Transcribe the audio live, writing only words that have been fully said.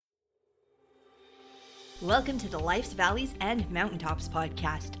Welcome to the Life's Valleys and Mountaintops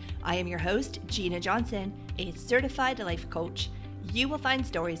podcast. I am your host, Gina Johnson, a certified life coach. You will find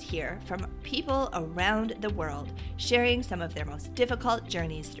stories here from people around the world, sharing some of their most difficult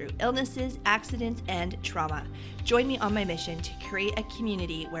journeys through illnesses, accidents, and trauma. Join me on my mission to create a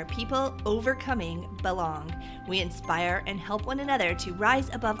community where people overcoming belong. We inspire and help one another to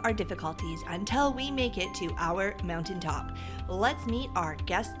rise above our difficulties until we make it to our mountaintop. Let's meet our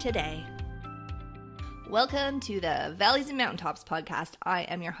guest today. Welcome to the Valleys and Mountaintops podcast. I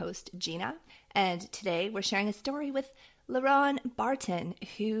am your host, Gina, and today we're sharing a story with LaRon Barton,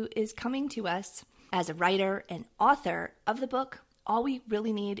 who is coming to us as a writer and author of the book, All We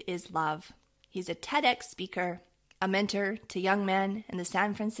Really Need Is Love. He's a TEDx speaker, a mentor to young men in the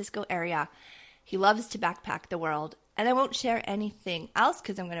San Francisco area. He loves to backpack the world, and I won't share anything else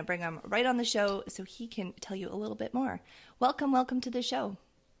because I'm going to bring him right on the show so he can tell you a little bit more. Welcome to the show.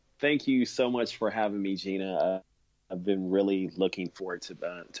 Thank you so much for having me, Gina. I've been really looking forward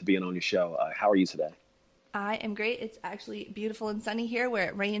to being on your show. How are you today? I am great. It's actually beautiful and sunny here where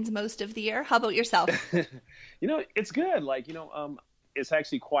it rains most of the year. How about yourself? It's good. It's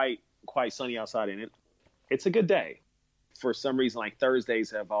actually quite sunny outside, and it's a good day. For some reason,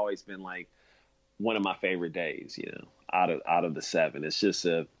 Thursdays have always been one of my favorite days. Out of the seven, it's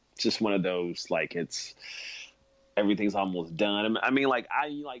just one of those everything's almost done.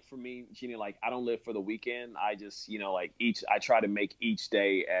 For me, Gina, I don't live for the weekend. I just, I try to make each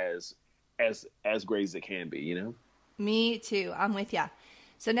day as great as it can be, Me too. I'm with ya.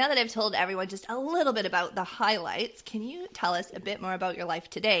 So now that I've told everyone just a little bit about the highlights, can you tell us a bit more about your life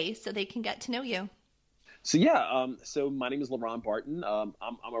today so they can get to know you? So my name is LaRon Barton. I'm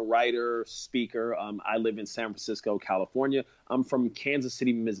a writer, speaker. I live in San Francisco, California. I'm from Kansas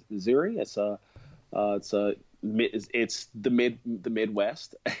City, Missouri. It's the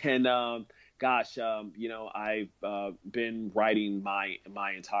Midwest, and I've been writing my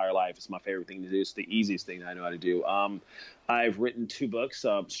entire life. It's my favorite thing to do. It's the easiest thing that I know how to do. I've written 2 books,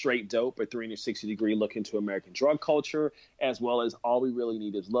 Straight Dope, a 360-degree look into American drug culture, as well as All We Really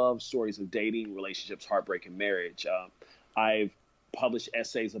Need Is Love, stories of dating, relationships, heartbreak, and marriage. I've published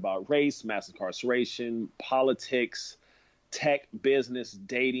essays about race, mass incarceration, politics, tech, business,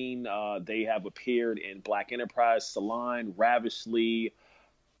 dating. They have appeared in Black Enterprise, Salon, Ravishly,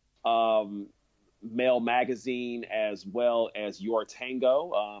 Mail Magazine, as well as Your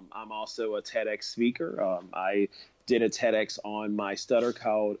Tango. I'm also a TEDx speaker. I did a TEDx on my stutter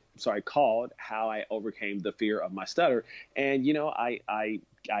called How I Overcame the Fear of My Stutter. And,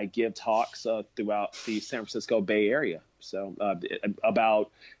 I give talks throughout the San Francisco Bay Area. So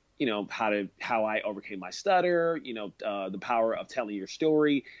about how I overcame my stutter, the power of telling your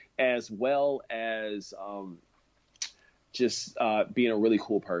story, as well as just being a really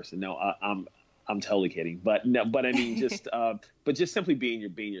cool person. No, I'm totally kidding, but I mean just simply being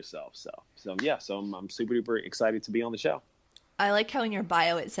yourself. So I'm super duper excited to be on the show. I like how in your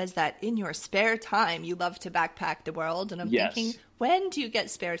bio it says that in your spare time you love to backpack the world, and I'm thinking, when do you get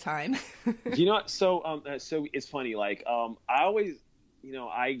spare time? So it's funny. I always.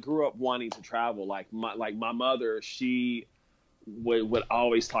 I grew up wanting to travel. My mother, she would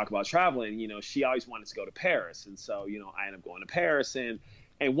always talk about traveling. She always wanted to go to Paris, and so I ended up going to Paris. And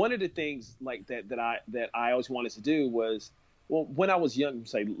one of the things that I always wanted to do was, well, when I was young.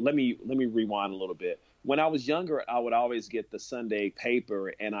 Let me rewind a little bit. When I was younger, I would always get the Sunday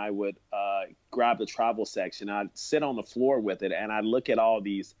paper, and I would grab the travel section. I'd sit on the floor with it, and I'd look at all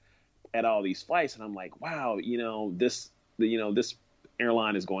these flights, and I'm like, wow, this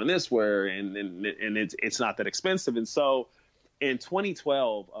airline is going this way, and it's not that expensive. And so in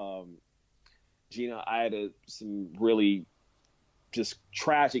 2012, Gina, I had some really just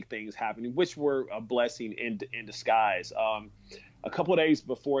tragic things happening, which were a blessing in disguise. A couple of days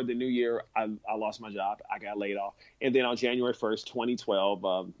before the new year, I lost my job. I got laid off. And then on January 1st,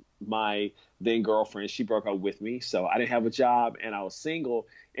 2012, my then girlfriend, she broke up with me. So I didn't have a job, and I was single.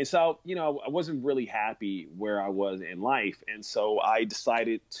 And so, I wasn't really happy where I was in life. And so I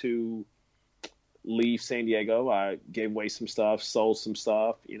decided to leave San Diego. I gave away some stuff, sold some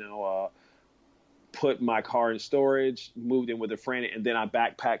stuff, put my car in storage, moved in with a friend, and then I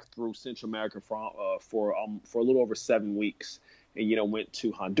backpacked through Central America for a little over 7 weeks. And, went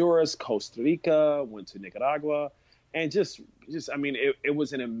to Honduras, Costa Rica, went to Nicaragua. And it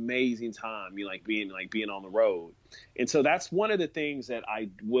was an amazing time, being on the road. And so that's one of the things that I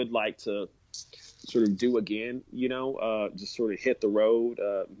would like to sort of do again, just sort of hit the road,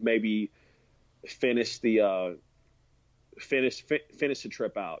 maybe finish the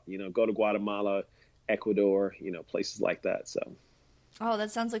trip out, go to Guatemala, Ecuador, places like that. So. Oh, that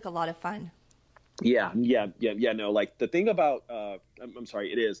sounds like a lot of fun. Yeah. No, like the thing about, I'm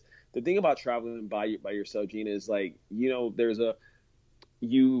sorry, it is the thing about traveling by yourself, Gina, is like, there's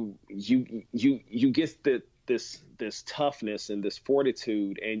you get this toughness and this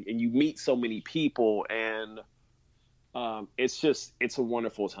fortitude, and you meet so many people, and it's a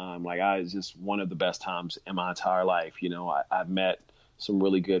wonderful time. Like, it's just one of the best times in my entire life. I've met some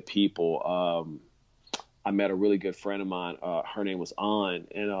really good people. I met a really good friend of mine. Her name was An,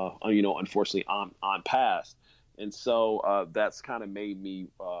 and unfortunately, An passed, and so that's kind of made me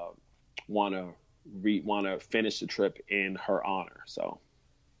want to finish the trip in her honor. So,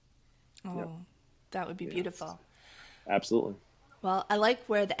 yep. That would be beautiful. Absolutely. Well, I like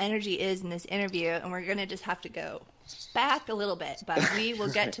where the energy is in this interview, and we're going to just have to go back a little bit, but we will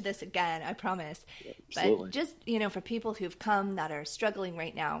get to this again, I promise. Absolutely. But just, for people who've come that are struggling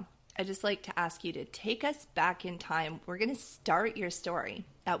right now, I'd just like to ask you to take us back in time. We're going to start your story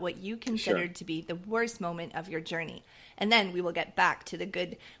at what you considered to be the worst moment of your journey, and then we will get back to the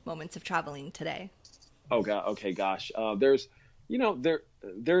good moments of traveling today. Oh, God. Okay, gosh.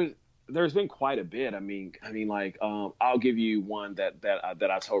 There's been quite a bit. I mean, like, I'll give you one that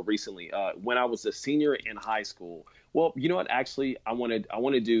I told recently. When I was a senior in high school. Well, you know what? Actually, I want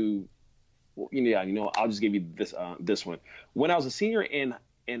to do. Well, I'll just give you this one. When I was a senior in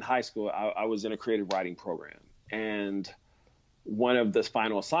high school, I was in a creative writing program, and one of the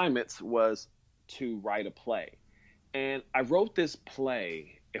final assignments was to write a play. And I wrote this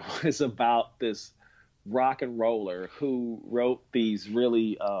play. It was about this rock and roller who wrote these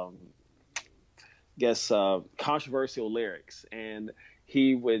really controversial lyrics, and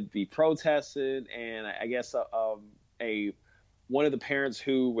he would be protested, and I guess one of the parents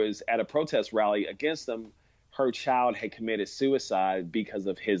who was at a protest rally against them, her child had committed suicide because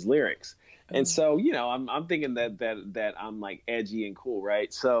of his lyrics. And so, I'm thinking that I'm like edgy and cool,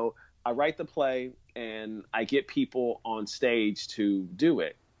 right? So I write the play, and I get people on stage to do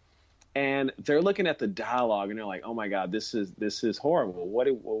it. And they're looking at the dialogue, and they're like, "Oh my God, this is horrible. What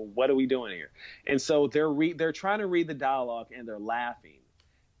are we doing here?" And so they're trying to read the dialogue, and they're laughing.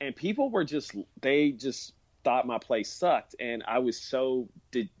 And people were they just thought my play sucked, and I was so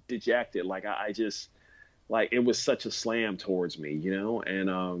dejected. Like, I just, like, it was such a slam towards me,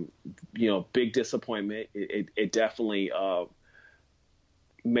 and big disappointment. It definitely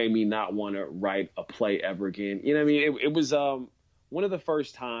made me not want to write a play ever again. It was one of the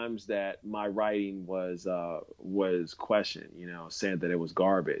first times that my writing was questioned, saying that it was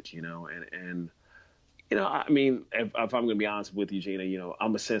garbage, and I mean, if I'm going to be honest with you, Gina,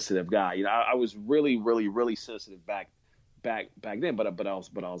 I'm a sensitive guy. I was really, really, really sensitive back then, but I was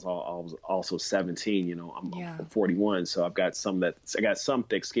also 17. I'm 41, so I got some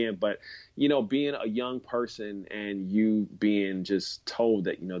thick skin. But being a young person and you being just told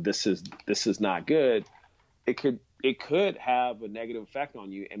that this is not good, it could have a negative effect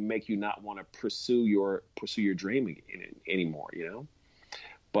on you and make you not want to pursue your dream anymore,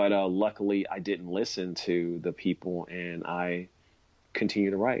 But luckily, I didn't listen to the people, and I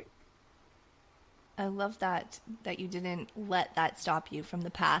continue to write. I love that you didn't let that stop you from the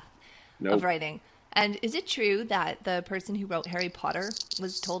path Nope. of writing. And is it true that the person who wrote Harry Potter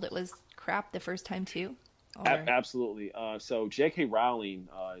was told it was crap the first time too? Absolutely. So J.K. Rowling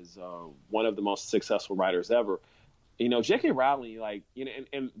is one of the most successful writers ever. J.K. Rowling, like,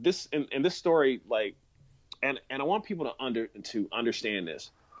 and this story, like, and I want people to understand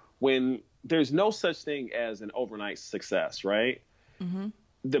this. When there's no such thing as an overnight success, right? Mm-hmm.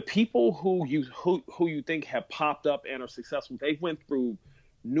 The people who you think have popped up and are successful, they went through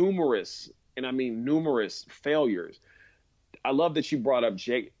numerous failures. I love that you brought up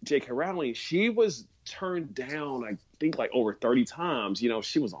J.K. Rowling. She was turned down, I think, like over 30 times.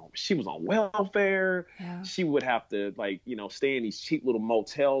 She was on welfare. Yeah. She would have to, like, stay in these cheap little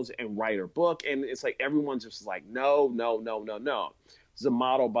motels and write her book. And it's like everyone's just like, no. There's a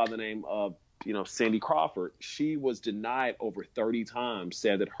model by the name of Cindy Crawford. She was denied over 30 times,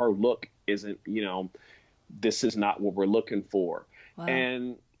 said that her look isn't, this is not what we're looking for. Wow.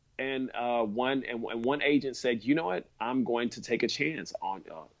 And one agent said, "You know what? I'm going to take a chance on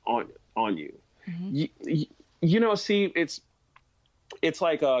you." Mm-hmm. See, it's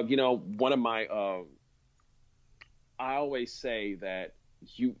like one of my I always say that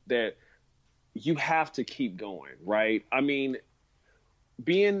you have to keep going, right? I mean,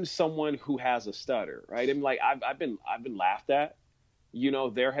 being someone who has a stutter, right? I mean, like, I've been laughed at.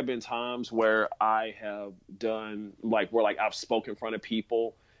 There have been times where I have done, like, where, like, I've spoken in front of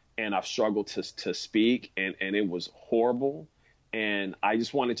people and I've struggled to speak, and it was horrible. and I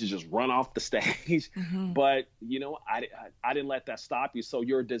just wanted to just run off the stage. But I didn't let that stop you. So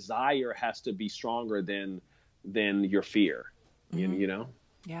your desire has to be stronger than your fear. You know.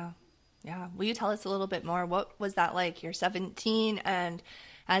 Yeah. Will you tell us a little bit more? What was that like? You're 17, and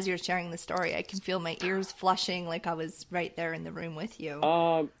as you're sharing the story, I can feel my ears flushing, like I was right there in the room with you.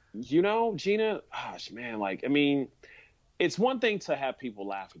 Gina, gosh, man, like, I mean, it's one thing to have people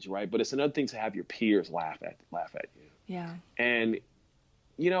laugh at you, right? But it's another thing to have your peers laugh at you. Yeah. And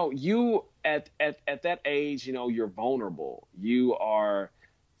you at that age, you're vulnerable. You are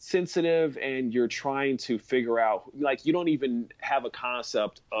sensitive, and you're trying to figure out, like, you don't even have a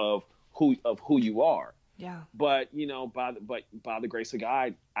concept of who you are. Yeah. But by the grace of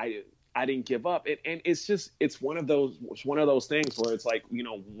God, I didn't give up. And it's one of those things where it's like,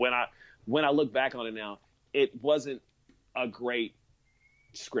 when I look back on it now, it wasn't a great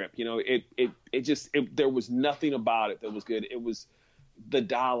script. There was nothing about it that was good. The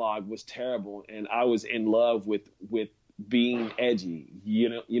dialogue was terrible, and I was in love with being edgy.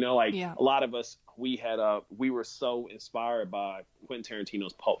 A lot of us, we were so inspired by Quentin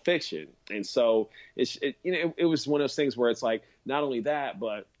Tarantino's Pulp Fiction, and so it was one of those things where it's like, not only that,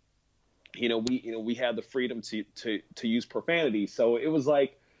 but we had the freedom to use profanity. So it was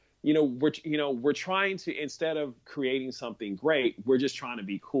like, we're trying to, instead of creating something great, we're just trying to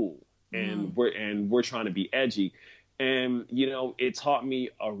be cool, and we're trying to be edgy. And it taught me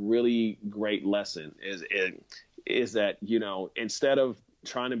a really great lesson is that instead of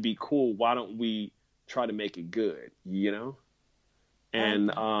trying to be cool, why don't we try to make it good?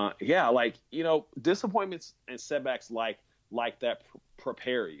 And disappointments and setbacks like that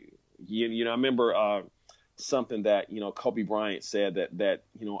prepare you. I remember something that Kobe Bryant said that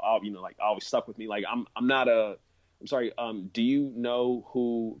always stuck with me. Like, I'm sorry. Do you know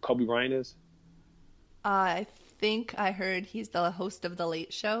who Kobe Bryant is? I think I heard he's the host of The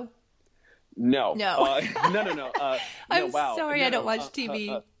Late Show. No. No. No. I'm sorry, I don't watch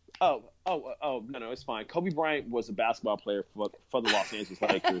TV. No, it's fine. Kobe Bryant was a basketball player for the Los Angeles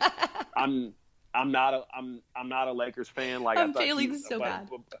Lakers. I'm not a Lakers fan. Like, I'm feeling so bad.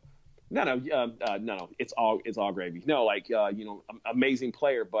 No. It's all gravy. No, amazing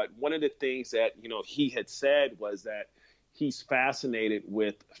player. But one of the things that he had said was that he's fascinated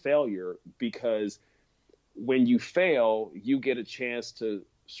with failure, because when you fail, you get a chance to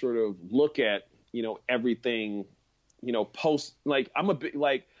sort of look at everything post. Like,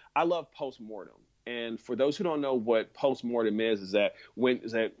 I love postmortem. And for those who don't know what postmortem is that when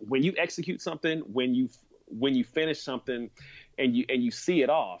you execute something, when you finish something, and you see it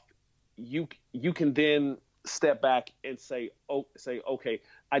off, you can then step back and say, okay,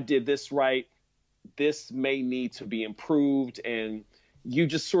 I did this right. This may need to be improved, and you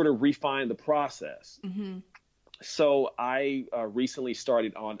just sort of refine the process. Mm-hmm. So I recently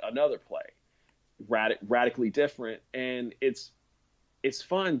started on another play, radically different, and it's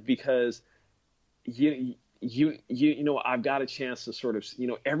fun because I've got a chance to sort of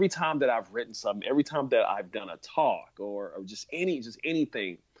every time that I've written something, every time that I've done a talk or just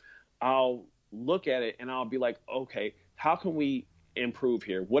anything, I'll look at it and I'll be like, okay, how can we improve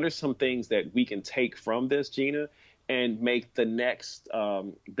here? What are some things that we can take from this, Gina, and make the next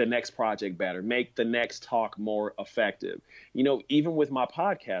project better, make the next talk more effective? Even with my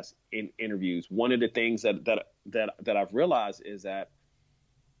podcast interviews, one of the things that I've realized is that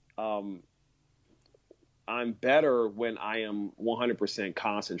I'm better when I am 100%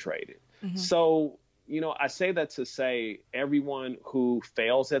 concentrated. Mm-hmm. So, I say that to say everyone who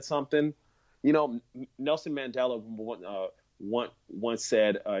fails at something, Nelson Mandela once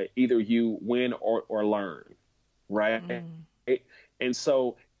said, either you win or learn. Right. Mm. And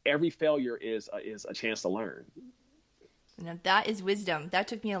so every failure is a chance to learn. Now that is wisdom. That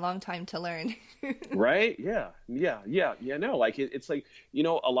took me a long time to learn. Right. Yeah. No, like it's like, a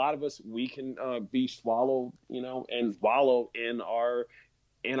lot of us, we can be swallowed, and wallow in our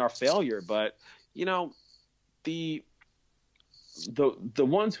failure. But, the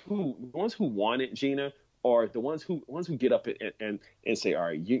ones who want it, Gina, are the ones who get up and say, all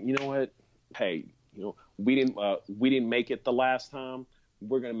right, you know what? Hey, we didn't make it the last time.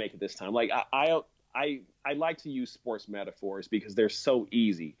 We're going to make it this time. Like, I like to use sports metaphors because they're so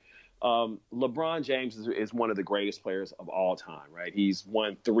easy. LeBron James is one of the greatest players of all time, right? He's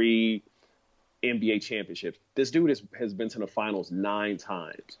won 3 NBA championships. This dude has been to the finals 9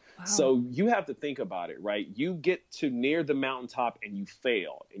 times. Wow. So you have to think about it, right? You get to near the mountaintop and you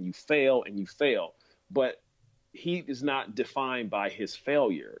fail and you fail and you fail, but he is not defined by his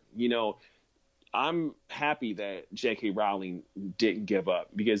failure. I'm happy that J.K. Rowling didn't give up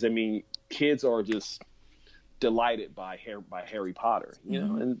because, kids are just delighted by Harry Potter,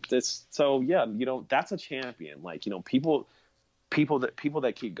 and this, so yeah, that's a champion. Like, people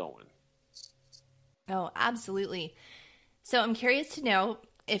that keep going. Oh, absolutely. So I'm curious to know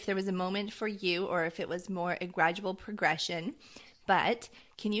if there was a moment for you or if it was more a gradual progression, but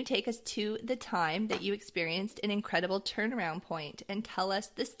can you take us to the time that you experienced an incredible turnaround point and tell us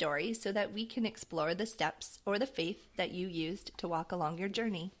the story so that we can explore the steps or the faith that you used to walk along your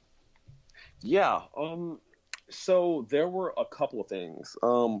journey? Yeah. So there were a couple of things.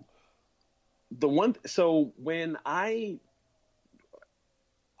 When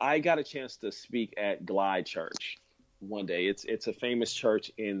I got a chance to speak at Glide Church one day. It's a famous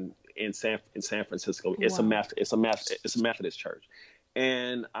church in San Francisco. It's Wow. a Methodist church.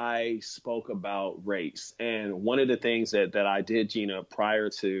 And I spoke about race. And one of the things that I did, Gina, prior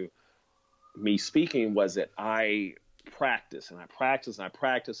to me speaking, was that I practiced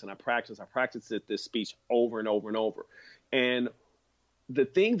this speech over and over and over. And the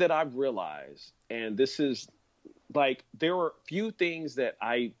thing that I've realized, and this is like, there are few things that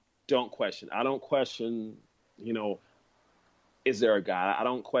I don't question. I don't question, is there a God? I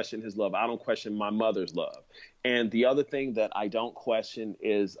don't question his love. I don't question my mother's love. And the other thing that I don't question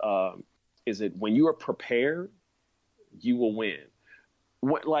is it when you are prepared, you will win.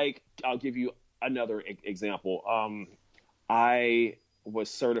 I'll give you another example. I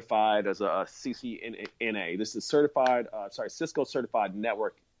was certified as a CCNA. This is Cisco Certified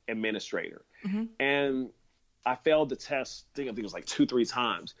Network Administrator. Mm-hmm. And I failed the test, I think it was like 2-3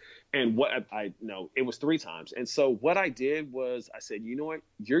 times. And it was 3 times. And so what I did was I said, you know what,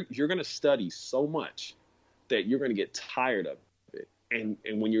 you're going to study so much that you're going to get tired of it. And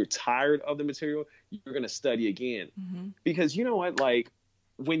when you're tired of the material, you're going to study again. Mm-hmm. Because you know what, like,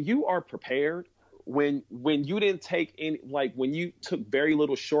 when you are prepared, when you didn't take any, like, when you took very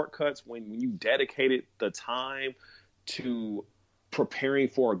little shortcuts, when you dedicated the time to preparing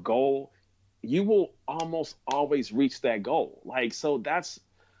for a goal, you will almost always reach that goal. Like, so I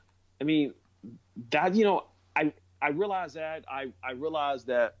realized that I realized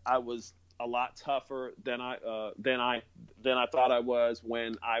that I was a lot tougher than I thought I was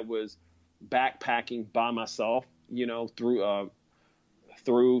when I was backpacking by myself,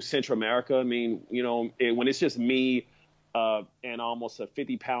 through Central America. I mean, when it's just me and almost a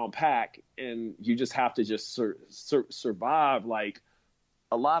 50-pound pack, and you just have to just survive, like,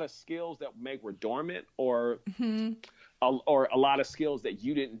 a lot of skills that were dormant, or Mm-hmm. or a lot of skills that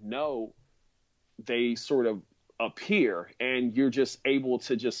you didn't know, they sort of appear, and you're just able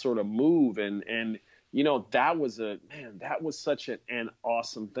to just sort of move. And that was such an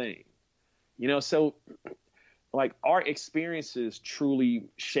awesome thing. So, like, our experiences truly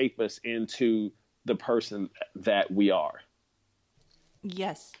shape us into the person that we are.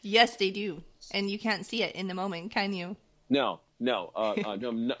 Yes, they do. And you can't see it in the moment, can you? No, no,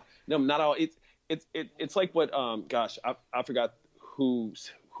 not all. It's like what, gosh, I forgot who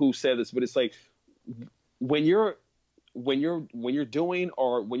said this, but it's like when you're doing,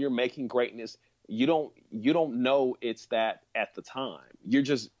 or when you're making greatness, you don't know it's that at the time. You're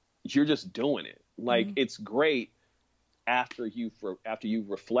just doing it. Like, Mm-hmm. it's great after you've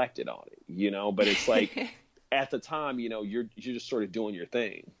reflected on it, but it's like at the time, you're just sort of doing your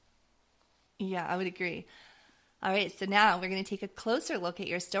thing. Yeah, I would agree. All right, so now we're going to take a closer look at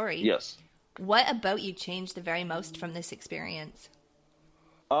your story. Yes. What about you changed the very most from this experience?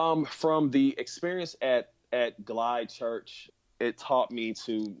 From the experience at Glide Church, it taught me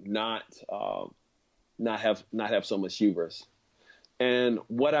to not have so much hubris. And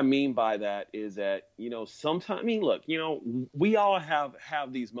what I mean by that is that, sometimes, I mean, look, we all have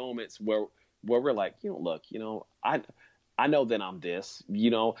these moments where we're like, look, I know that I'm this,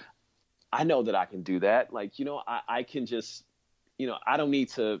 I know that I can do that. Like, I can just, I don't need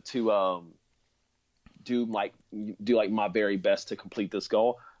to do my very best to complete this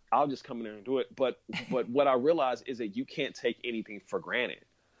goal. I'll just come in there and do it. But what I realize is that you can't take anything for granted.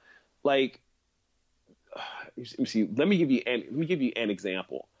 Like, let me see. Let me give you an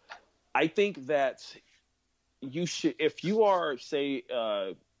example. I think that you should, if you are, say,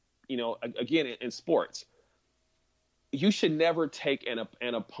 again, in sports, you should never take an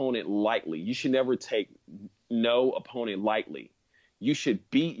opponent lightly. You should never take no opponent lightly. You should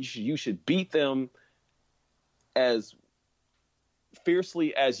beat them as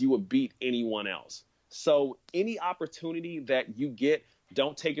fiercely as you would beat anyone else. So any opportunity that you get,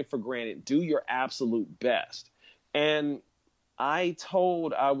 don't take it for granted. Do your absolute best. And I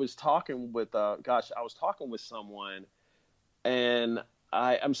was talking with someone, and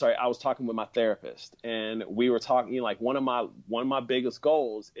I was talking with my therapist, and we were talking, like, one of my biggest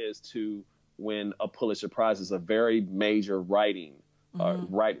goals is to win a Pulitzer Prize. It's a very major writing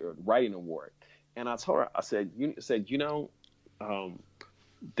award. And I told her, I said,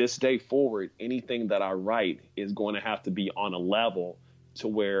 this day forward, anything that I write is going to have to be on a level to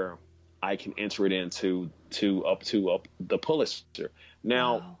where I can enter it into the Pulitzer.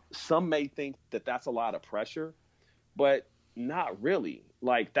 Now, Wow. Some may think that that's a lot of pressure, but not really.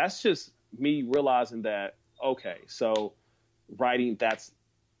 Like, that's just me realizing that, okay, so writing, that's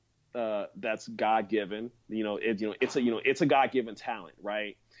God given. It's a God given talent,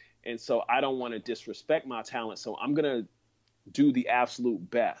 right? And so I don't want to disrespect my talent. So I'm gonna do the absolute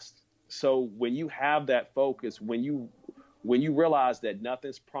best. So when you have that focus, when you realize that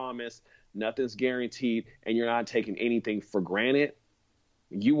nothing's promised, nothing's guaranteed, and you're not taking anything for granted,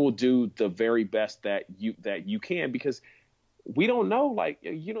 you will do the very best that you can, because we don't know,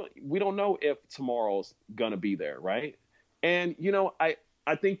 we don't know if tomorrow's gonna be there, right? And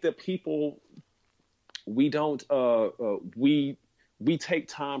I think that people, we don't we take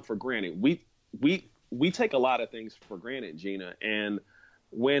time for granted. We take a lot of things for granted, Gina. And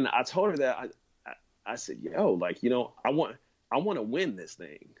when I told her that, I said, I want to win this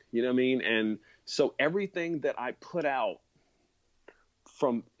thing. You know what I mean? And so everything that I put out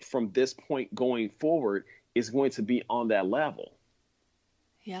from this point going forward is going to be on that level.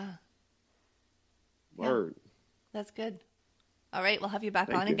 Yeah. Word. Yeah. That's good. All right. We'll have you back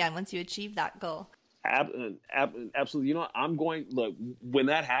Thank on you. again once you achieve that goal. Absolutely. When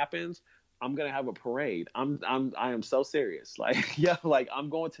that happens, I'm going to have a parade. I am so serious. I'm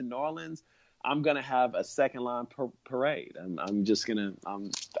going to New Orleans. I'm going to have a second line parade. I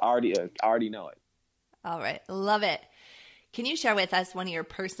already know it. All right. Love it. Can you share with us one of your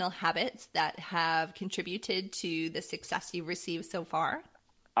personal habits that have contributed to the success you've received so far?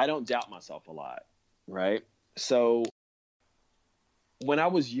 I don't doubt myself a lot, right? So when I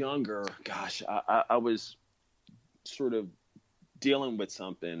was younger, gosh, I was sort of dealing with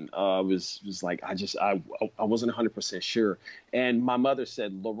something. I was like, I wasn't 100% sure. And my mother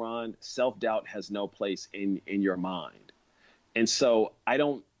said, LaRon, self-doubt has no place in your mind. And so I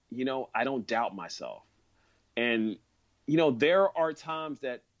don't doubt myself. And, there are times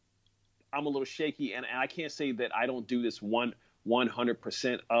that I'm a little shaky, and I can't say that I don't do this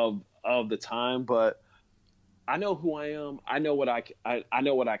 100% of the time, but I know who I am. I know what I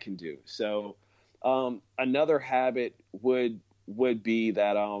know what I can do. So another habit would be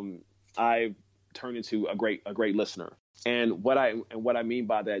that I've turned into a great listener. And what I mean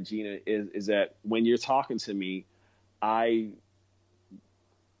by that, Gina, is that when you're talking to me, I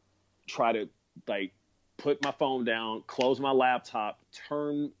try to put my phone down, close my laptop,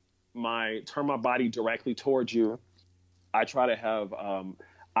 turn my body directly towards you. I try to have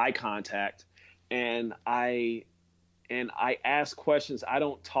eye contact, and I ask questions. I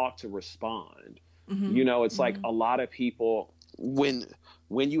don't talk to respond. Mm-hmm. It's like a lot of people, when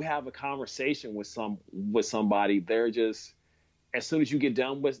you have a conversation with somebody, they're just, as soon as you get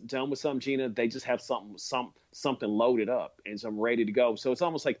done with something, Gina, they just have something loaded up and some ready to go. So it's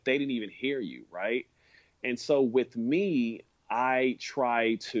almost like they didn't even hear you, right? And so with me, I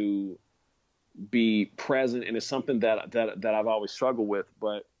try to be present, and it's something that I've always struggled with,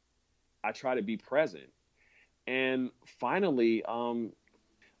 but I try to be present. And finally,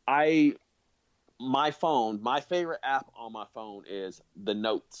 my favorite app on my phone is the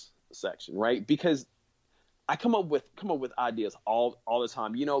notes section, right? Because I come up with ideas all the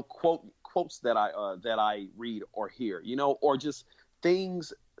time. Quotes that I read or hear, or just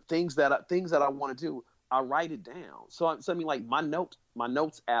things that I want to do. I write it down. So I mean, like my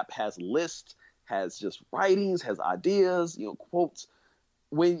notes app has lists, has just writings, has ideas, quotes.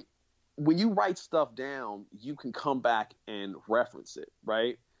 When you write stuff down, you can come back and reference it,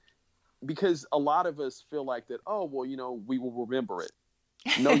 right? Because a lot of us feel like that, oh, well, we will remember it.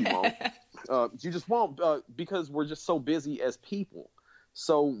 No, you won't. You just won't, because we're just so busy as people.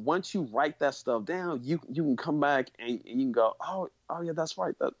 So once you write that stuff down, you can come back and you can go, oh yeah, that's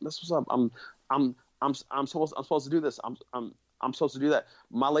right. That's what's up. I'm supposed to do this. I'm supposed to do that.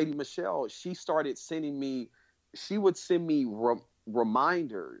 My lady Michelle, she would send me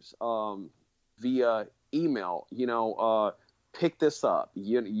reminders via email. Pick this up.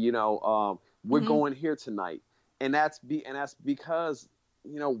 We're Mm-hmm. going here tonight, and that's because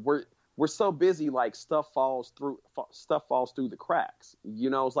we're so busy. Like stuff falls through the cracks.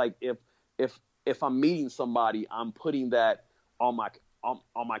 It's like if I'm meeting somebody, I'm putting that on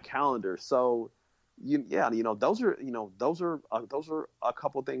my calendar. So those are a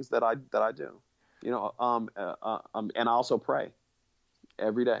couple things that I do. And I also pray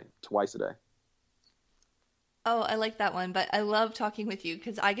every day, twice a day. Oh, I like that one, but I love talking with you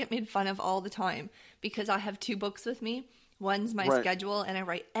because I get made fun of all the time because I have two books with me. One's my Right. schedule and I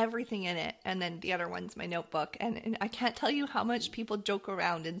write everything in it, and then the other one's my notebook. And I can't tell you how much people joke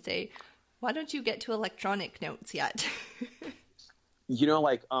around and say, "Why don't you get to electronic notes yet?"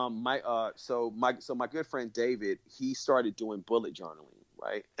 Like my good friend David, he started doing bullet journaling,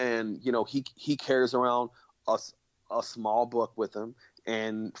 right? And he carries around a, a small book with him,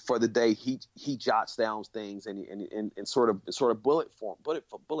 and for the day he jots down things and sort of bullet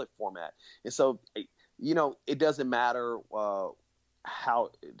format. And so it doesn't matter how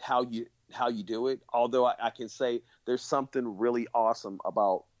you do it. Although I can say there's something really awesome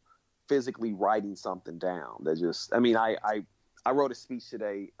about physically writing something down. That just, I mean, I wrote a speech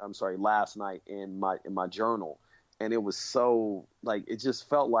today. I'm sorry, last night in my journal, and it was so like it just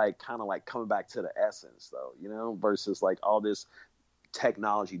felt like kind of like coming back to the essence, though, versus like all this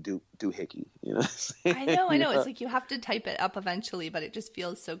technology doohickey. I know, I know. It's like you have to type it up eventually, but it just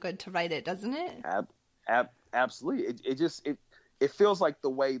feels so good to write it, doesn't it? Absolutely. It feels like the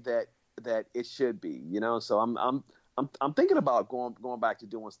way that it should be. So I'm thinking about going back to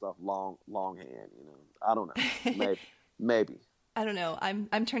doing stuff longhand. I don't know. Maybe. I don't know.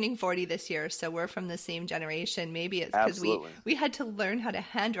 I'm turning 40 this year, so we're from the same generation. Maybe it's because Absolutely. we had to learn how to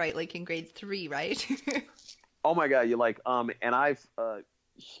handwrite like in grade 3, right? Oh my God, you're like and I've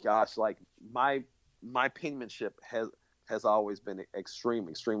gosh, like my penmanship has always been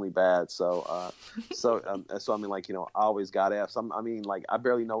extremely bad. So I mean, like, I always got F's. I mean, like, I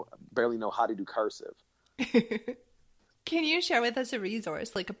barely know how to do cursive. Can you share with us a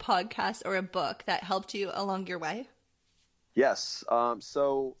resource, like a podcast or a book that helped you along your way? Yes.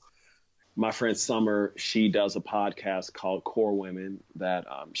 So my friend Summer, she does a podcast called Core Women that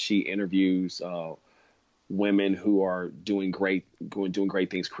she interviews women who are doing great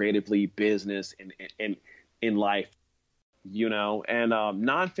things creatively, business, and in life, and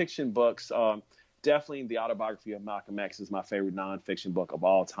nonfiction books. Definitely the autobiography of Malcolm X is my favorite nonfiction book of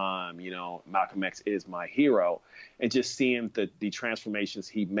all time. Malcolm X is my hero, and just seeing the transformations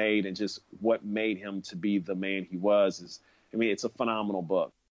he made and just what made him to be the man he was it's a phenomenal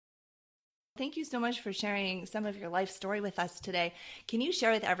book. Thank you so much for sharing some of your life story with us today. Can you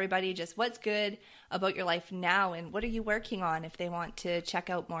share with everybody just what's good about your life now and what are you working on if they want to check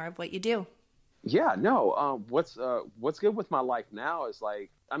out more of what you do? Yeah, no. What's good with my life now is like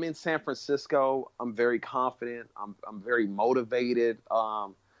I'm in San Francisco. I'm very confident. I'm very motivated.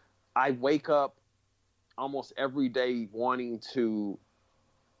 I wake up almost every day wanting to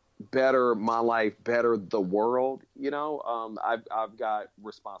better my life, better the world. I've got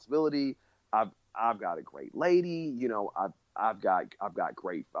responsibility. I've got a great lady. I've got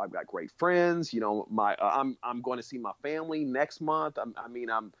great friends. I'm going to see my family next month.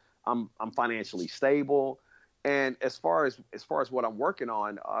 I'm financially stable. And as far as what I'm working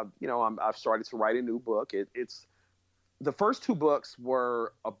on, I've started to write a new book. It's the first two books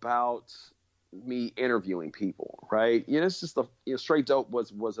were about me interviewing people, right? It's just Straight Dope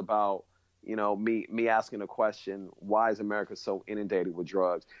was about me asking a question: why is America so inundated with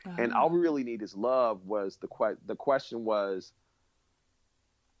drugs? And all we really need is love. Was the question was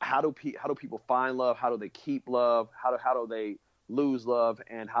how do people find love? How do they keep love? How do they lose love,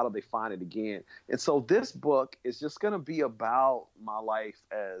 and how do they find it again? And so this book is just going to be about my life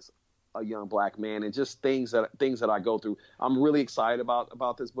as a young Black man and just things that I go through. I'm really excited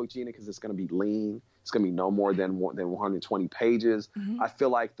about this book, Gina, because it's going to be lean. It's going to be no more than 120 pages. Mm-hmm. I feel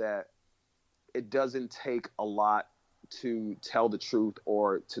like that it doesn't take a lot to tell the truth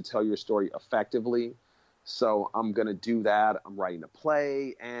or to tell your story effectively. So I'm going to do that. I'm writing a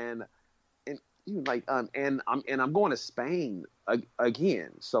play and I'm going to Spain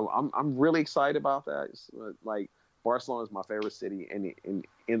again. So I'm really excited about that. It's like Barcelona is my favorite city in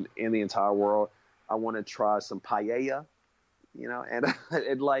the entire world. I want to try some paella,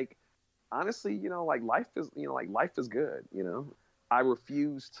 and like honestly, life is good. I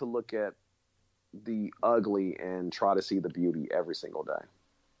refuse to look at the ugly and try to see the beauty every single day.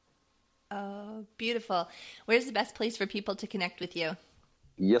 Oh, beautiful. Where's the best place for people to connect with you?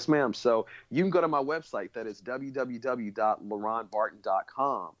 Yes, ma'am. So you can go to my website. That is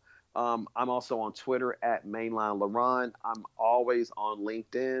www.laronbarton.com. I'm also on Twitter at MainlineLaron. I'm always on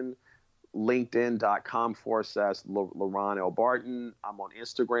LinkedIn, linkedin.com/LaRon L. Barton. I'm on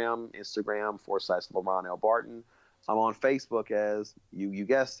Instagram /LaRon L. Barton. I'm on Facebook as you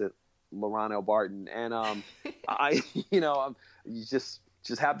guessed it, LaRon L. Barton. And you just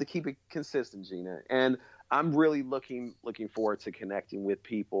have to keep it consistent, Gina. And I'm really looking forward to connecting with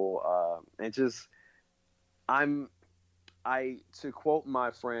people, and just to quote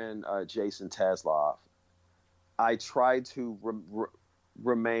my friend Jason Tesloff, I try to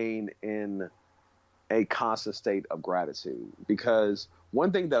remain in a constant state of gratitude, because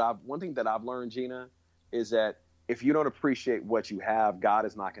one thing that I've learned, Gina, is that if you don't appreciate what you have, God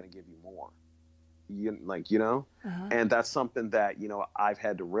is not going to give you more. And that's something that, I've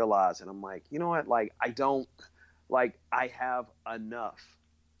had to realize. And I'm like, you know what? Like, I have enough.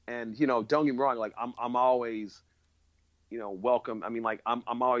 And, don't get me wrong. Like, I'm always, welcome. I mean, like,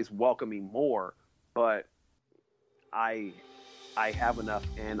 I'm always welcoming more, but I have enough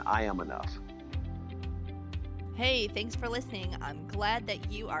and I am enough. Hey, thanks for listening. I'm glad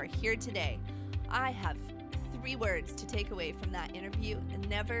that you are here today. I have 3 words to take away from that interview.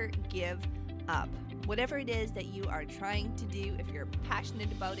 Never give up. Whatever it is that you are trying to do, if you're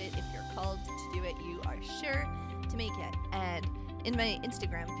passionate about it, if you're called to do it, you are sure to make it. And in my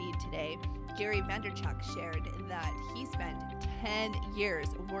Instagram feed today, Gary Vaynerchuk shared that he spent 10 years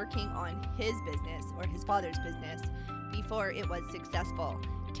working on his business, or his father's business, before it was successful.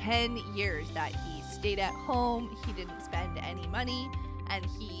 10 years that he stayed at home, he didn't spend any money, and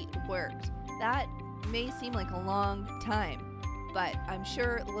he worked. That may seem like a long time, but I'm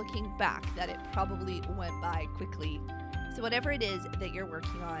sure looking back that it probably went by quickly. So whatever it is that you're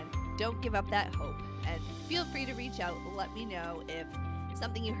working on, don't give up that hope, and feel free to reach out. Let me know if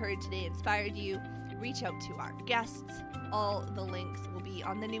something you heard today inspired you. Reach out to our guests. All the links will be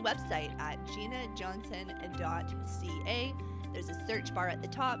on the new website at ginajohnson.ca. There's a search bar at the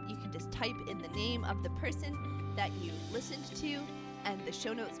top. You can just type in the name of the person that you listened to, and the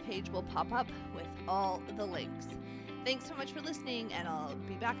show notes page will pop up with all the links. Thanks so much for listening, and I'll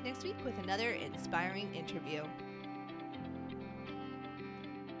be back next week with another inspiring interview.